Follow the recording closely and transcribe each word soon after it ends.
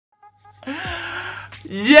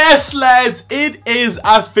Yes, lads, it is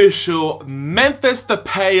official. Memphis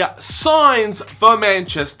Depay signs for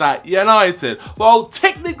Manchester United. Well,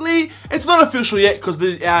 technically, it's not official yet because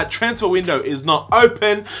the transfer window is not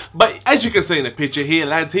open. But as you can see in the picture here,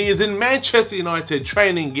 lads, he is in Manchester United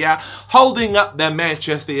training gear, holding up the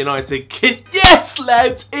Manchester United kit. Yes,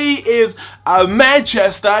 lads, he is a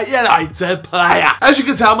Manchester United player. As you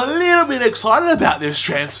can tell, I'm a little bit excited about this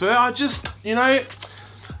transfer. I just,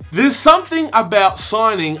 there's something about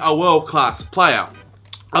signing a world-class player.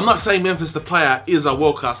 I'm not saying Memphis Depay is a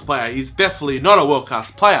world-class player. He's definitely not a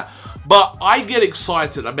world-class player. But I get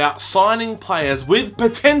excited about signing players with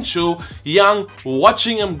potential, young,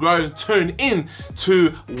 watching them grow, turn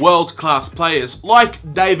into world-class players.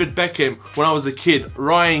 Like David Beckham when I was a kid,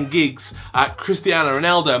 Ryan Giggs, Cristiano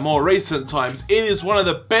Ronaldo, more recent times. It is one of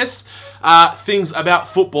the best things about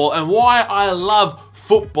football and why I love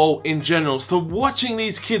football in general. So watching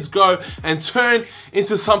these kids go and turn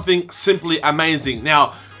into something simply amazing.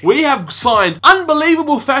 Now, we have signed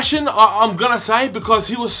unbelievable fashion, I'm gonna say, because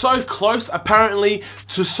he was so close apparently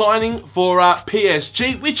to signing for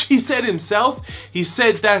PSG, which he said himself. He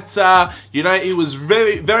said that, he was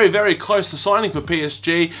very close to signing for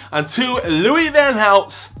PSG until Louis van Gaal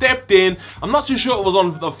stepped in. I'm not too sure it was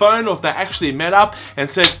on the phone or if they actually met up and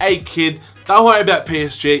said, hey kid, don't worry about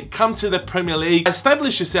PSG, come to the Premier League,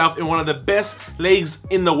 establish yourself in one of the best leagues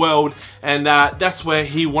in the world, and that's where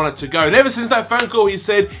he wanted to go. And ever since that phone call, he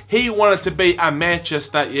said he wanted to be a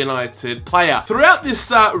Manchester United player. Throughout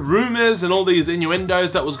this rumours and all these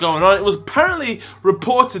innuendos that was going on, it was apparently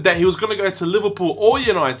reported that he was going to go to Liverpool or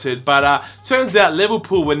United, but turns out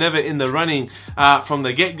Liverpool were never in the running from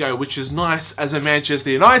the get-go, which is nice as a Manchester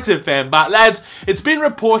United fan. But lads, it's been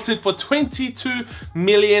reported for £22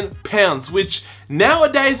 million, which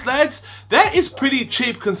nowadays, lads, that is pretty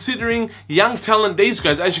cheap considering young talent these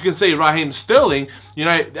guys. As you can see, Raheem Sterling,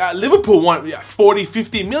 Liverpool want 40,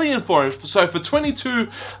 50 million for him. So for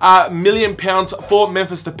 £22 million for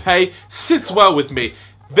Memphis Depay, sits well with me.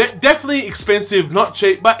 Definitely expensive, not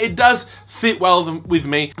cheap, but it does sit well with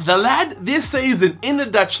me. The lad this season in the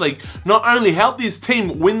Dutch League not only helped his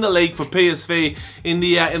team win the league for PSV in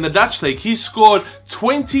the Dutch League, he scored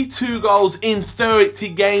 22 goals in 30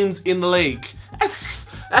 games in the league.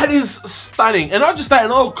 That is stunning. And not just that,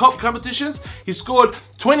 in all competitions, he scored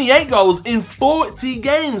 28 goals in 40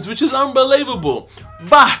 games, which is unbelievable.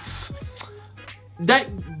 But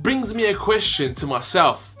that brings me a question to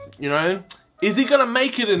myself, Is he going to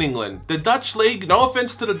make it in England? The Dutch League, no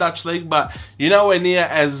offense to the Dutch League, but you're nowhere near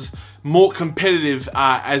as more competitive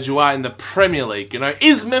as you are in the Premier League.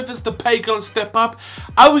 Is Memphis Depay going to step up?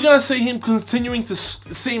 Are we going to see him continuing to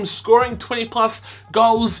see him scoring 20+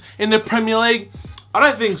 goals in the Premier League? I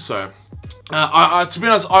don't think so. To be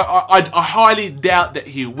honest, I highly doubt that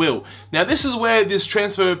he will. Now, this is where this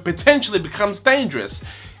transfer potentially becomes dangerous.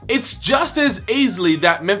 It's just as easily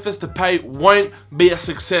that Memphis Depay won't be a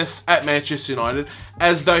success at Manchester United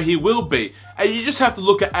as though he will be. And you just have to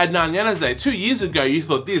look at Adnan Januzaj. 2 years ago, you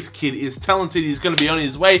thought this kid is talented, he's going to be on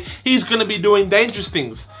his way, he's going to be doing dangerous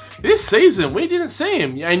things. This season, we didn't see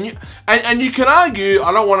him. And you can argue,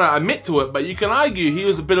 I don't want to admit to it, but you can argue he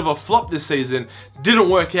was a bit of a flop this season. Didn't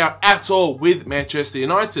work out at all with Manchester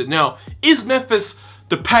United. Now, is Memphis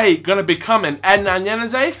Depay going to become an Adnan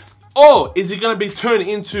Januzaj? Or is he going to be turned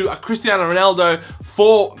into a Cristiano Ronaldo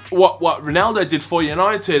for what Ronaldo did for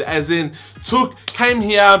United, as in came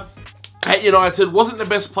here at United, wasn't the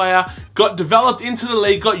best player, got developed into the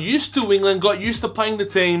league, got used to England, got used to playing the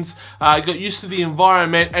teams, got used to the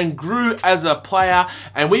environment and grew as a player,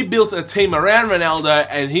 and we built a team around Ronaldo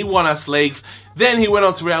and he won us leagues. Then he went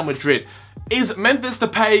on to Real Madrid. Is Memphis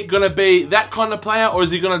Depay going to be that kind of player, or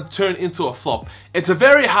is he going to turn into a flop? It's a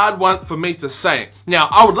very hard one for me to say. Now,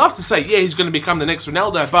 I would love to say, yeah, he's going to become the next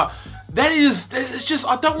Ronaldo, but it's just,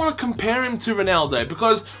 I don't want to compare him to Ronaldo,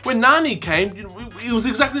 because when Nani came, he was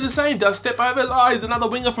exactly the same. Does step over, he's another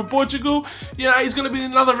winger from Portugal, he's going to be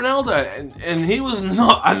another Ronaldo, and he was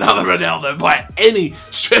not another Ronaldo by any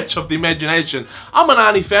stretch of the imagination. I'm a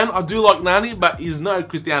Nani fan, I do like Nani, but he's no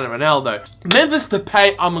Cristiano Ronaldo. Memphis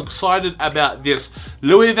Depay, I'm excited about this.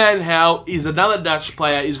 Louis van Gaal is another Dutch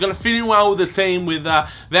player. He's going to fit in well with the team with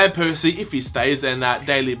Van Persie if he stays, and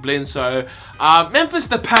Daley Blind. So Memphis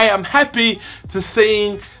Depay, I'm happy to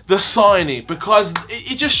seeing the signing, because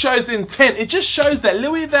it just shows intent. It just shows that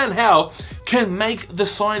Louis van Gaal can make the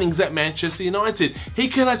signings at Manchester United. He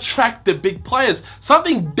can attract the big players,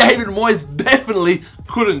 something David Moyes definitely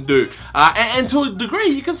couldn't do. And to a degree,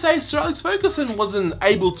 you can say Sir Alex Ferguson wasn't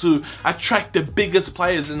able to attract the biggest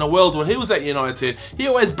players in the world when he was at United. He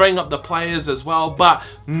always bring up the players as well, but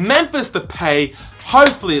Memphis Depay,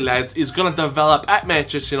 hopefully, lads, is going to develop at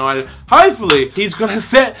Manchester United. Hopefully, he's going to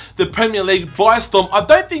set the Premier League by storm. I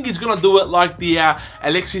don't think he's going to do it like the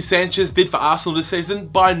Alexis Sanchez did for Arsenal this season,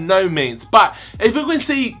 by no means. But if we can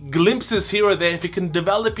see glimpses here or there, if he can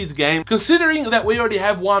develop his game, considering that we already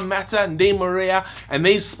have Juan Mata and Di Maria, and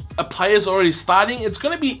these players already starting, it's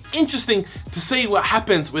going to be interesting to see what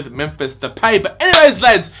happens with Memphis Depay. But anyways,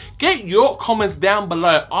 lads, get your comments down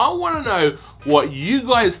below. I want to know what you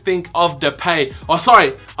guys think of Depay. Oh,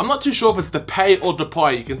 sorry, I'm not too sure if it's Depay or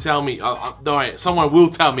Depay. You can tell me. Don't worry, someone will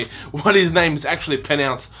tell me what his name is actually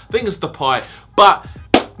pronounced. I think it's Depay. But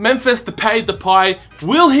Memphis Depay,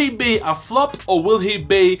 will he be a flop, or will he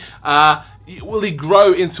be will he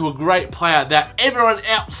grow into a great player that everyone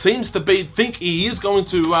else seems to think he is going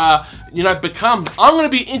to, you know, become? I'm going to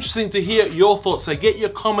be interested to hear your thoughts, so get your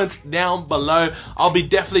comments down below. I'll be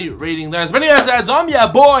definitely reading those. But anyways, lads, I'm your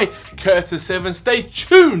boy, Curtis7. Stay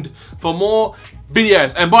tuned for more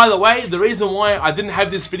videos. And by the way, the reason why I didn't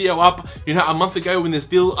have this video up, you know, a month ago when this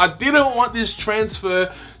deal, I didn't want this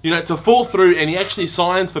transfer, you know, to fall through and he actually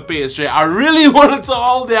signs for PSG. I really wanted to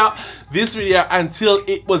hold out this video until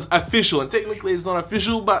it was official. And technically it's not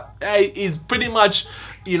official, but hey, he's pretty much,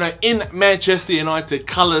 you know, in Manchester United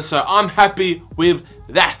colours, so I'm happy with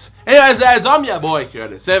that. Anyways, lads, I'm your boy,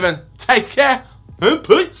 Curtis7. Take care and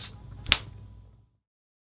peace.